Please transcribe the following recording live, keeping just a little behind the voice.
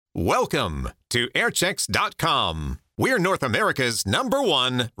Welcome to airchecks.com. We're North America's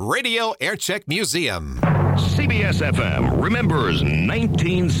 #1 radio aircheck museum. CBS-FM remembers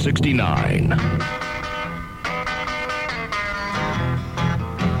 1969.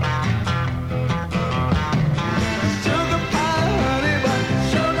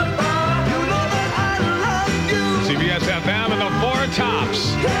 CBS-FM and the Four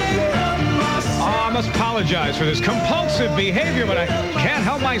Tops. I must apologize for this compulsive behavior, but I can't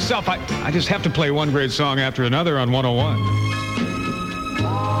help myself. I just have to play one great song after another on 101.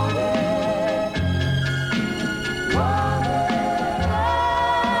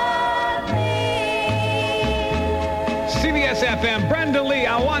 CBS-FM, Brenda Lee,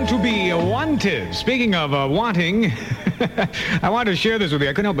 I want to be wanted. Speaking of wanting, I wanted to share this with you.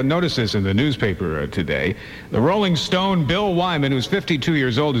 I couldn't help but notice this in the newspaper today. The Rolling Stone, Bill Wyman, who's 52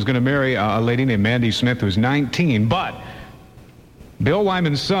 years old, is going to marry a lady named Mandy Smith, who's 19. But Bill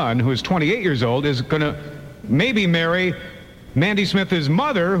Wyman's son, who is 28 years old, is going to maybe marry Mandy Smith's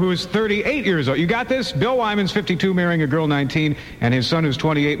mother, who is 38 years old. You got this? Bill Wyman's 52, marrying a girl 19, and his son, who's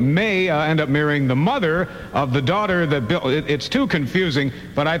 28, may end up marrying the mother of the daughter that Bill... It's too confusing,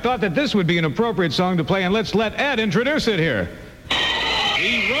 but I thought that this would be an appropriate song to play, and let's let Ed introduce it here.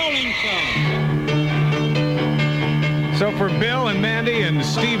 The Rolling Stones. So for Bill and Mandy and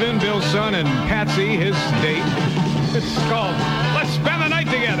Stephen, Bill's son, and Patsy, his date, it's called Let's Spend the Night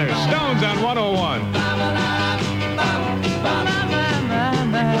Together. Stones on 101.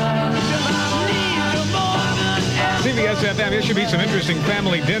 CBS-FM, there should be some interesting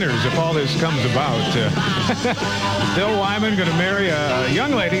family dinners if all this comes about. Bill Wyman going to marry a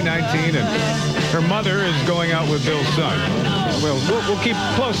young lady, 19, and her mother is going out with Bill's son. We'll keep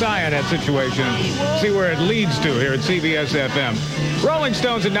a close eye on that situation and see where it leads to here at CBS-FM. Rolling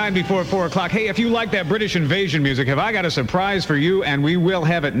Stones at 9 before 4 o'clock. Hey, if you like that British invasion music, have I got a surprise for you, and we will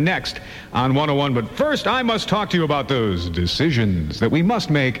have it next on 101. But first, I must talk to you about those decisions that we must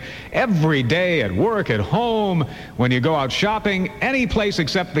make every day at work, at home, when you go out shopping, any place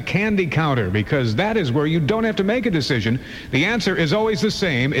except the candy counter, because that is where you don't have to make a decision. The answer is always the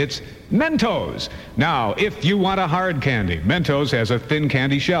same. It's Mentos. Now, if you want a hard candy, Mentos has a thin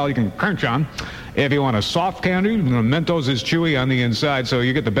candy shell you can crunch on. If you want a soft candy, Mentos is chewy on the inside, so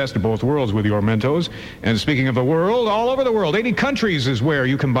you get the best of both worlds with your Mentos. And speaking of the world, all over the world, 80 countries is where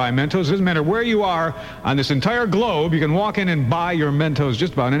you can buy Mentos. Doesn't matter where you are on this entire globe, you can walk in and buy your Mentos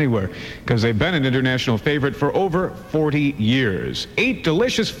just about anywhere, because they've been an international favorite for over 40 years. 8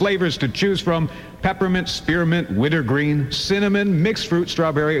 delicious flavors to choose from: peppermint, spearmint, wintergreen, cinnamon, mixed fruit,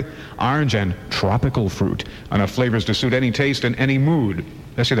 strawberry, orange, and tropical fruit. Enough flavors to suit any taste and any mood.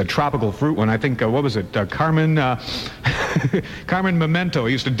 Especially the tropical fruit one. I think, what was it? Carmen Memento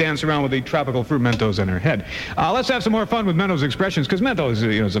used to dance around with the tropical fruit Mentos in her head. Let's have some more fun with Mentos expressions, because Mentos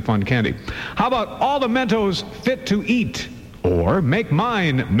is a fun candy. How about all the Mentos fit to eat? Or make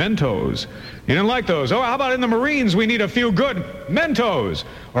mine Mentos. You didn't like those. Oh, how about in the Marines, we need a few good Mentos?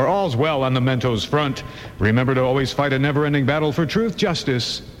 Or all's well on the Mentos front. Remember to always fight a never-ending battle for truth,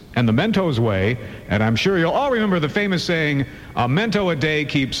 justice, and the Mentos way. And I'm sure you'll all remember the famous saying, a Mento a day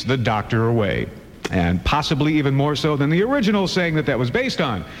keeps the doctor away. And possibly even more so than the original saying that was based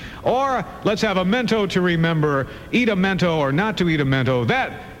on. Or let's have a Mento to remember, eat a Mento or not to eat a Mento.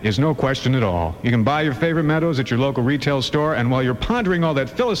 That is no question at all. You can buy your favorite Mentos at your local retail store, and while you're pondering all that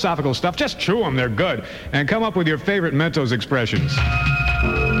philosophical stuff, just chew them, they're good, and come up with your favorite Mentos expressions.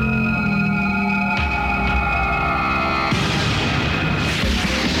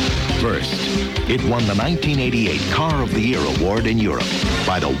 First, it won the 1988 Car of the Year award in Europe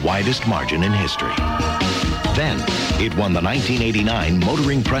by the widest margin in history. Then, it won the 1989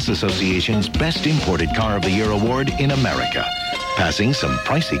 Motoring Press Association's Best Imported Car of the Year award in America, passing some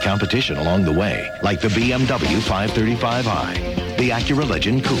pricey competition along the way, like the BMW 535i, the Acura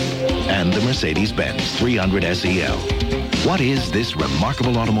Legend Coupe, and the Mercedes-Benz 300 SEL. What is this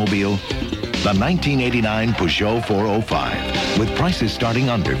remarkable automobile? The 1989 Peugeot 405, with prices starting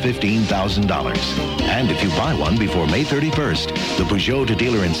under $15,000. And if you buy one before May 31st, the Peugeot to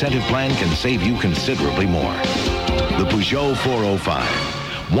Dealer Incentive Plan can save you considerably more. The Peugeot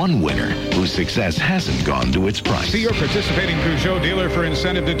 405, one winner whose success hasn't gone to its price. See your participating Peugeot dealer for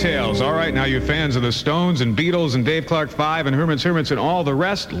incentive details. All right, now you fans of the Stones and Beatles and Dave Clark 5 and Herman's Hermits and all the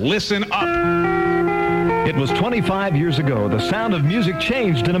rest, listen up. It was 25 years ago the sound of music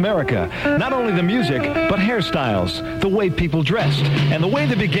changed in America. Not only the music, but hairstyles, the way people dressed, and the way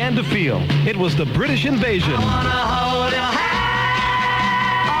they began to feel. It was the British invasion. I wanna hold your hand,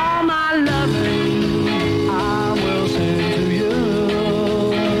 all my loving, I will sing to you.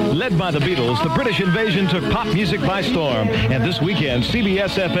 Led by the Beatles, the British invasion took pop music by storm. And this weekend,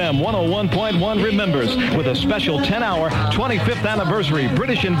 CBS-FM 101.1 remembers with a special 10-hour 25th anniversary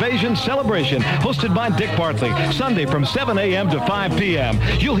British invasion celebration hosted by Dick Bartley, Sunday from 7 a.m. to 5 p.m.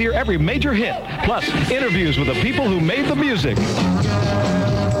 You'll hear every major hit, plus interviews with the people who made the music.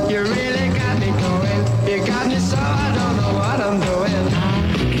 You really got me going. You got me so I don't know what I'm doing.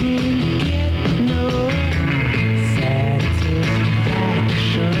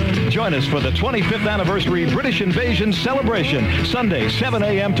 Join us for the 25th anniversary British invasion celebration, Sunday, 7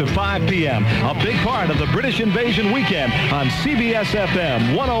 a.m. to 5 p.m. A big part of the British invasion weekend on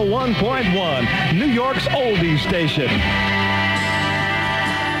CBS-FM 101.1, New York's oldies station.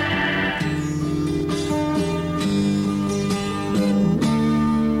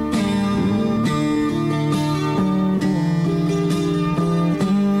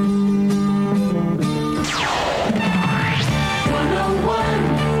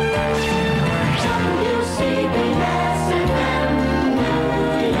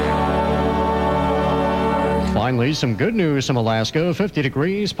 Finally, some good news from Alaska. 50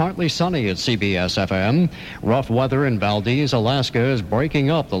 degrees, partly sunny at CBS-FM. Rough weather in Valdez, Alaska is breaking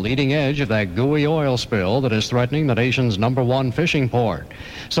up the leading edge of that gooey oil spill that is threatening the nation's #1 fishing port.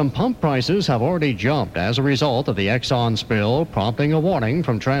 Some pump prices have already jumped as a result of the Exxon spill, prompting a warning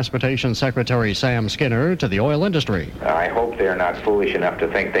from Transportation Secretary Sam Skinner to the oil industry. I hope they're not foolish enough to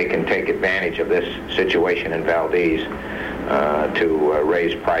think they can take advantage of this situation in Valdez to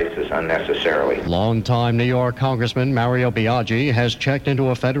raise prices unnecessarily. Longtime New York Congressman Mario Biaggi has checked into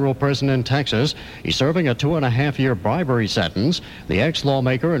a federal prison in Texas. He's serving a 2.5-year bribery sentence. The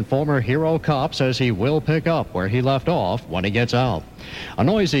ex-lawmaker and former hero cop says he will pick up where he left off when he gets out. A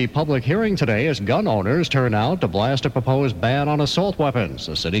noisy public hearing today as gun owners turn out to blast a proposed ban on assault weapons.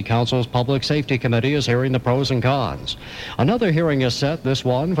 The City Council's Public Safety Committee is hearing the pros and cons. Another hearing is set, this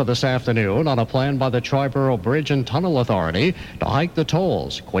one for this afternoon, on a plan by the Triborough Bridge and Tunnel Authority to hike the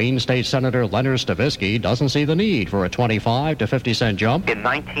tolls. Queens State Senator Leonard Stavisky doesn't see the need for a 25 to 50 cent jump. In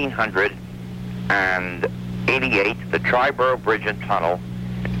 1988, the Triborough Bridge and Tunnel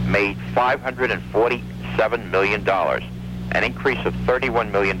made $547 million. An increase of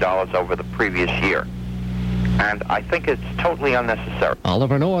 $31 million over the previous year. And I think it's totally unnecessary.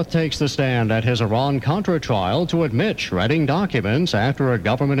 Oliver North takes the stand at his Iran-Contra trial to admit shredding documents after a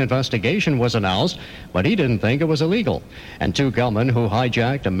government investigation was announced, but he didn't think it was illegal. And 2 gunmen who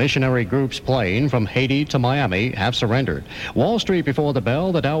hijacked a missionary group's plane from Haiti to Miami have surrendered. Wall Street before the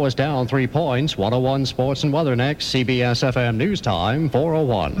bell, the Dow is down 3 points. 101 Sports and Weather next. CBS-FM News Time,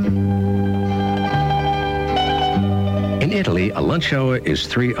 4:01. In Italy, a lunch hour is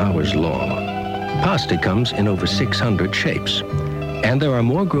 3 hours long. Pasta comes in over 600 shapes. And there are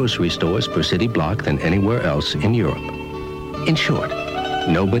more grocery stores per city block than anywhere else in Europe. In short,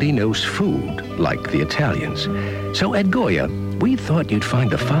 nobody knows food like the Italians. So at Goya, we thought you'd find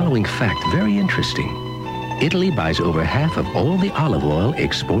the following fact very interesting. Italy buys over half of all the olive oil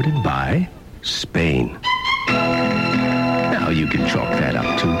exported by Spain. Now, you can chalk that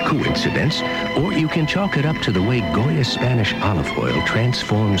up to coincidence, or you can chalk it up to the way Goya Spanish olive oil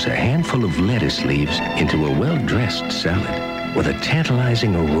transforms a handful of lettuce leaves into a well-dressed salad. With a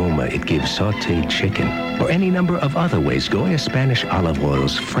tantalizing aroma it gives sautéed chicken, or any number of other ways Goya Spanish olive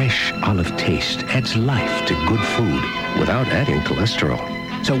oil's fresh olive taste adds life to good food without adding cholesterol.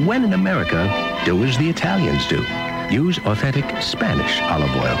 So when in America, do as the Italians do. Use authentic Spanish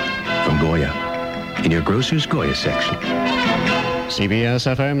olive oil from Goya in your grocer's Goya section.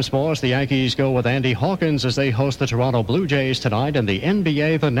 CBS-FM Sports, the Yankees go with Andy Hawkins as they host the Toronto Blue Jays tonight. In the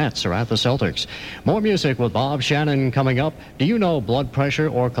NBA, the Nets are at the Celtics. More music with Bob Shannon coming up. Do you know blood pressure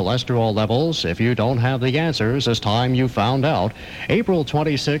or cholesterol levels? If you don't have the answers, it's time you found out. April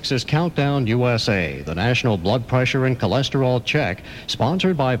 26 is Countdown USA, the National Blood Pressure and Cholesterol Check,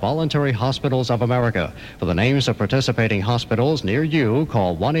 sponsored by Voluntary Hospitals of America. For the names of participating hospitals near you,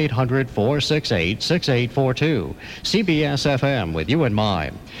 call 1-800-468-6842. CBS-FM with you in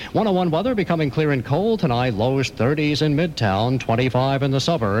mind. 101 weather becoming clear and cold tonight. Lows 30s in Midtown, 25 in the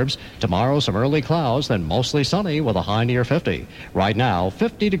suburbs. Tomorrow, some early clouds, then mostly sunny with a high near 50. Right now,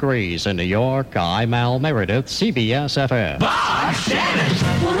 50 degrees in New York. I'm Al Meredith, CBS-FM. Bob Shannon,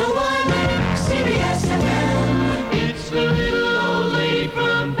 101 CBS-FM. It's the little old lady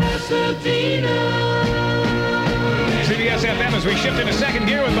from Pasadena. CBS-FM as we shift into second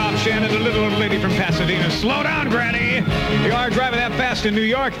gear with Bob Shannon, the little old lady from Pasadena. Slow down, Granny. You are driving that fast in New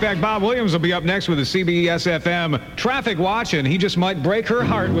York. In fact, Bob Williams will be up next with the CBS-FM traffic watch, and he just might break her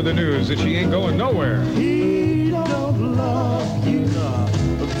heart with the news that she ain't going nowhere. He don't love you,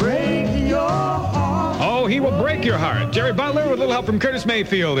 break your heart. Oh, he will break your heart. Jerry Butler with a little help from Curtis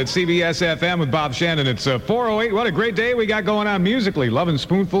Mayfield at CBS-FM with Bob Shannon. It's 4:08. What a great day we got going on musically. Love and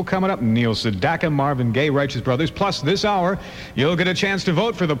Spoonful coming up. Neil Sedaka, Marvin Gaye, Righteous Brothers. Plus, this hour, you'll get a chance to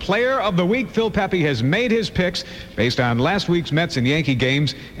vote for the Player of the Week. Phil Pepe has made his picks based on last week's Mets and Yankee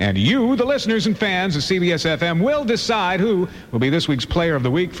games. And you, the listeners and fans of CBS-FM, will decide who will be this week's Player of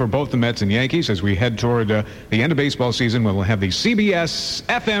the Week for both the Mets and Yankees. As we head toward the end of baseball season, we'll have the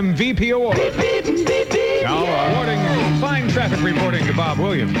CBS-FM VP Award. Now, awarding fine traffic reporting to Bob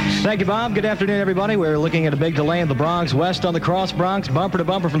Williams. Thank you, Bob. Good afternoon, everybody. We're looking at a big delay in the Bronx west on the Cross Bronx, bumper to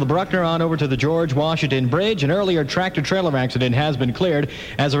bumper from the Bruckner on over to the George Washington Bridge. An earlier tractor-trailer accident has been cleared.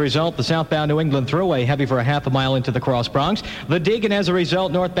 As a result, the southbound New England Thruway heavy for a half a mile into the Cross Bronx. The Deacon, as a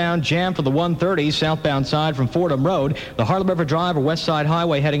result, northbound jam for the 130 southbound side from Fordham Road. The Harlem River Drive or West Side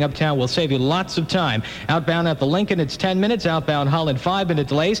Highway heading uptown will save you lots of time. Outbound at the Lincoln, it's 10 minutes. Outbound Holland, 5-minute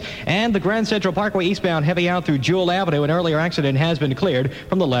delays. And the Grand Central Parkway eastbound heavy out through Jewell Avenue. An earlier accident has been cleared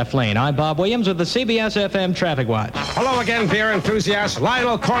from the left lane. I'm Bob Williams with the CBS-FM Traffic Watch. Hello again, beer enthusiasts.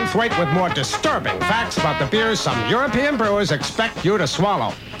 Lionel Cornthwaite with more disturbing facts about the beers some European brewers expect you to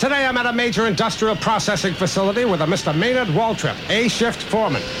swallow. Today I'm at a major industrial processing facility with a Mr. Maynard Waltrip, A-shift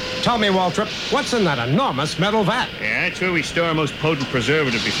foreman. Tell me, Waltrip, what's in that enormous metal vat? Yeah, that's where we store our most potent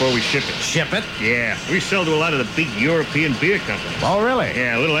preservative before we ship it. Ship it? Yeah, we sell to a lot of the big European beer companies. Oh, really?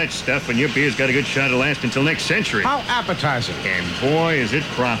 Yeah, a little of that stuff, and your beer's got a good shot to last until next century. How appetizing. And boy, is it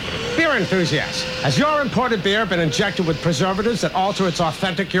profitable. Beer enthusiasts, has your imported beer been injected with preservatives that alter its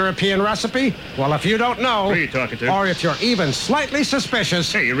authentic European recipe? Well, if you don't know... Who are you talking to? Or if you're even slightly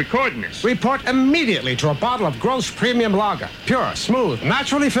suspicious... Hey, you're recording this. Report immediately to a bottle of Gross Premium Lager. Pure, smooth,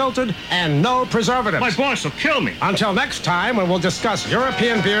 naturally filtered, and no preservatives. My boss will kill me. Until next time, when we'll discuss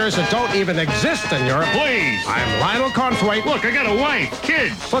European beers that don't even exist in Europe. Please. I'm Lionel Cornthwaite. Look, I got a wife,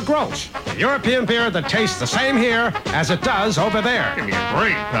 kids. For Gross, the European beer that tastes the same here as it does over there. Give me a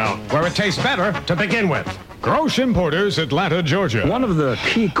break, pal. Where it tastes better to begin with. Gross Importers, Atlanta, Georgia. One of the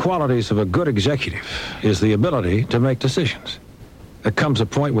key qualities of a good executive is the ability to make decisions. There comes a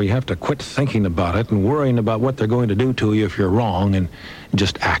point where you have to quit thinking about it and worrying about what they're going to do to you if you're wrong and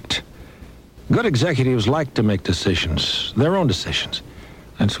just act. Good executives like to make decisions, their own decisions.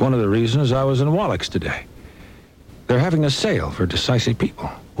 That's one of the reasons I was in Wallach's today. They're having a sale for decisive people,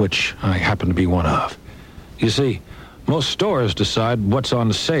 which I happen to be one of. You see, most stores decide what's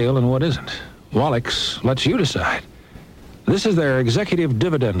on sale and what isn't. Wallach's lets you decide. This is their executive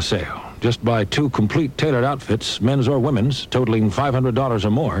dividend sale. Just buy 2 complete tailored outfits, men's or women's, totaling $500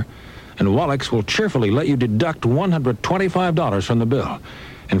 or more, and Wallach's will cheerfully let you deduct $125 from the bill.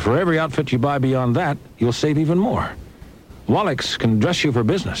 And for every outfit you buy beyond that, you'll save even more. Wallach's can dress you for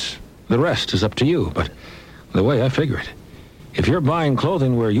business. The rest is up to you, but the way I figure it, if you're buying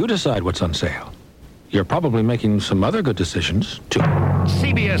clothing where you decide what's on sale, you're probably making some other good decisions, too.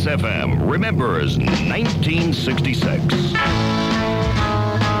 CBS-FM remembers 1966.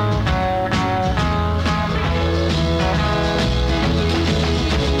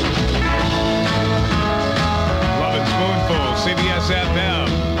 CBS-FM.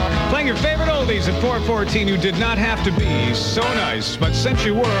 Playing your favorite oldies at 4:14. You did not have to be so nice, but since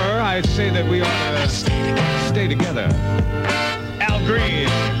you were, I'd say that we ought to stay together. Al Green,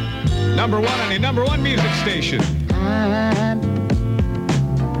 number one on the number one music station. I'm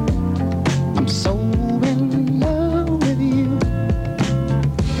so in love with you.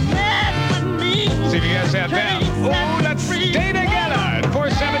 CBS-FM. Oh, let's stay together at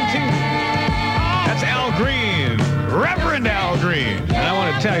 4:17. That's Al Green. Reverend Al Green. And I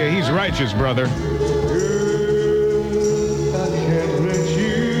want to tell you, he's righteous, brother.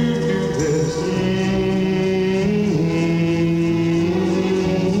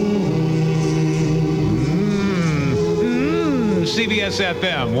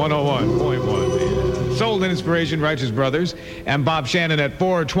 CBS-FM 101.1. Soul and Inspiration, Righteous Brothers, and Bob Shannon at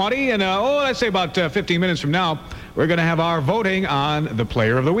 4:20. And, let's say about 15 minutes from now, we're going to have our voting on the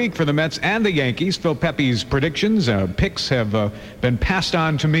Player of the Week for the Mets and the Yankees. Phil Pepe's predictions, picks have been passed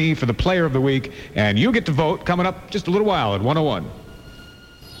on to me for the Player of the Week, and you get to vote coming up just a little while at 101.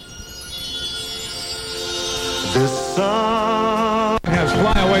 This song has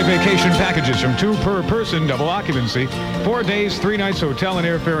flyaway vacation packages from 2 per person, double occupancy, 4 days, 3 nights, hotel and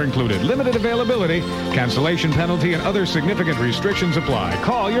airfare included. Limited availability, cancellation penalty, and other significant restrictions apply.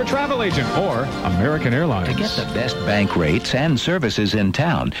 Call your travel agent or American Airlines. To get the best bank rates and services in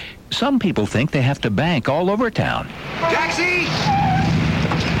town, some people think they have to bank all over town. Taxi!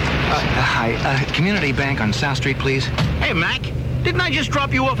 Hi, Community Bank on South Street, please. Hey, Mac. Didn't I just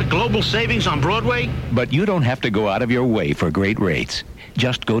drop you off at Global Savings on Broadway? But you don't have to go out of your way for great rates.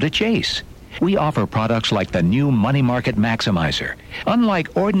 Just go to Chase. We offer products like the new Money Market Maximizer.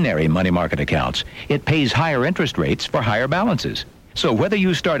 Unlike ordinary money market accounts, it pays higher interest rates for higher balances. So whether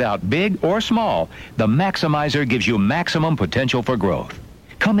you start out big or small, the Maximizer gives you maximum potential for growth.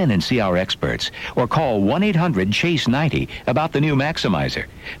 Come in and see our experts or call 1-800-CHASE-90 about the new Maximizer.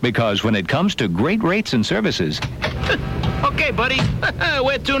 Because when it comes to great rates and services... Okay, buddy.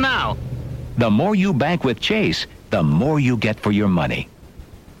 Where to now? The more you bank with Chase, the more you get for your money.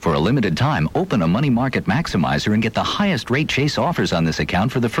 For a limited time, open a Money Market Maximizer and get the highest rate Chase offers on this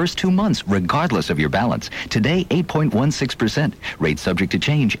account for the first 2 months, regardless of your balance. Today, 8.16%. Rate subject to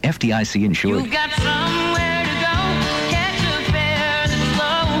change. FDIC insured. You've got somewhere to go. Catch a fare that's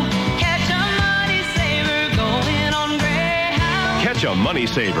low. Catch a money saver going on Greyhound. Catch a money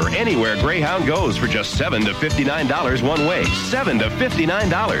saver anywhere Greyhound goes for just $7 to $59 one way. $7 to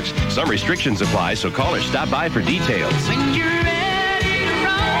 $59. Some restrictions apply, so call or stop by for details. When you're ready to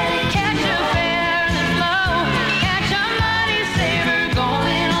roll, catch a fare that's low. Catch a money saver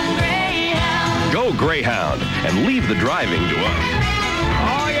going on Greyhound. Go Greyhound and leave the driving to us.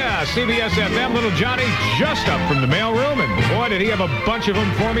 Oh, yeah, CBS-FM, little Johnny just up from the mailroom, and boy, did he have a bunch of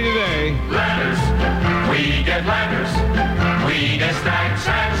them for me today. Letters, we get letters. We get stacks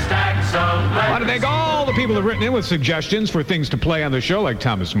and stacks of letters. I want to thank all the people who have written in with suggestions for things to play on the show, like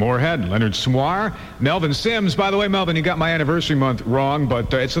Thomas Moorhead, Leonard Swar, Melvin Sims. By the way, Melvin, you got my anniversary month wrong,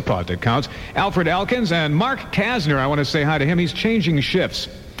 but it's the thought that counts. Alfred Elkins and Mark Kasner. I want to say hi to him. He's changing shifts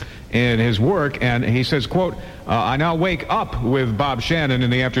in his work, and he says, quote, I now wake up with Bob Shannon in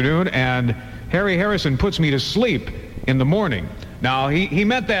the afternoon, and Harry Harrison puts me to sleep in the morning. Now, he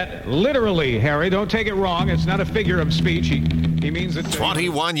meant that literally, Harry. Don't take it wrong. It's not a figure of speech. He means it.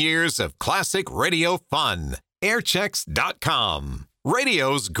 21 years of classic radio fun. Airchecks.com.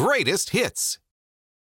 Radio's greatest hits.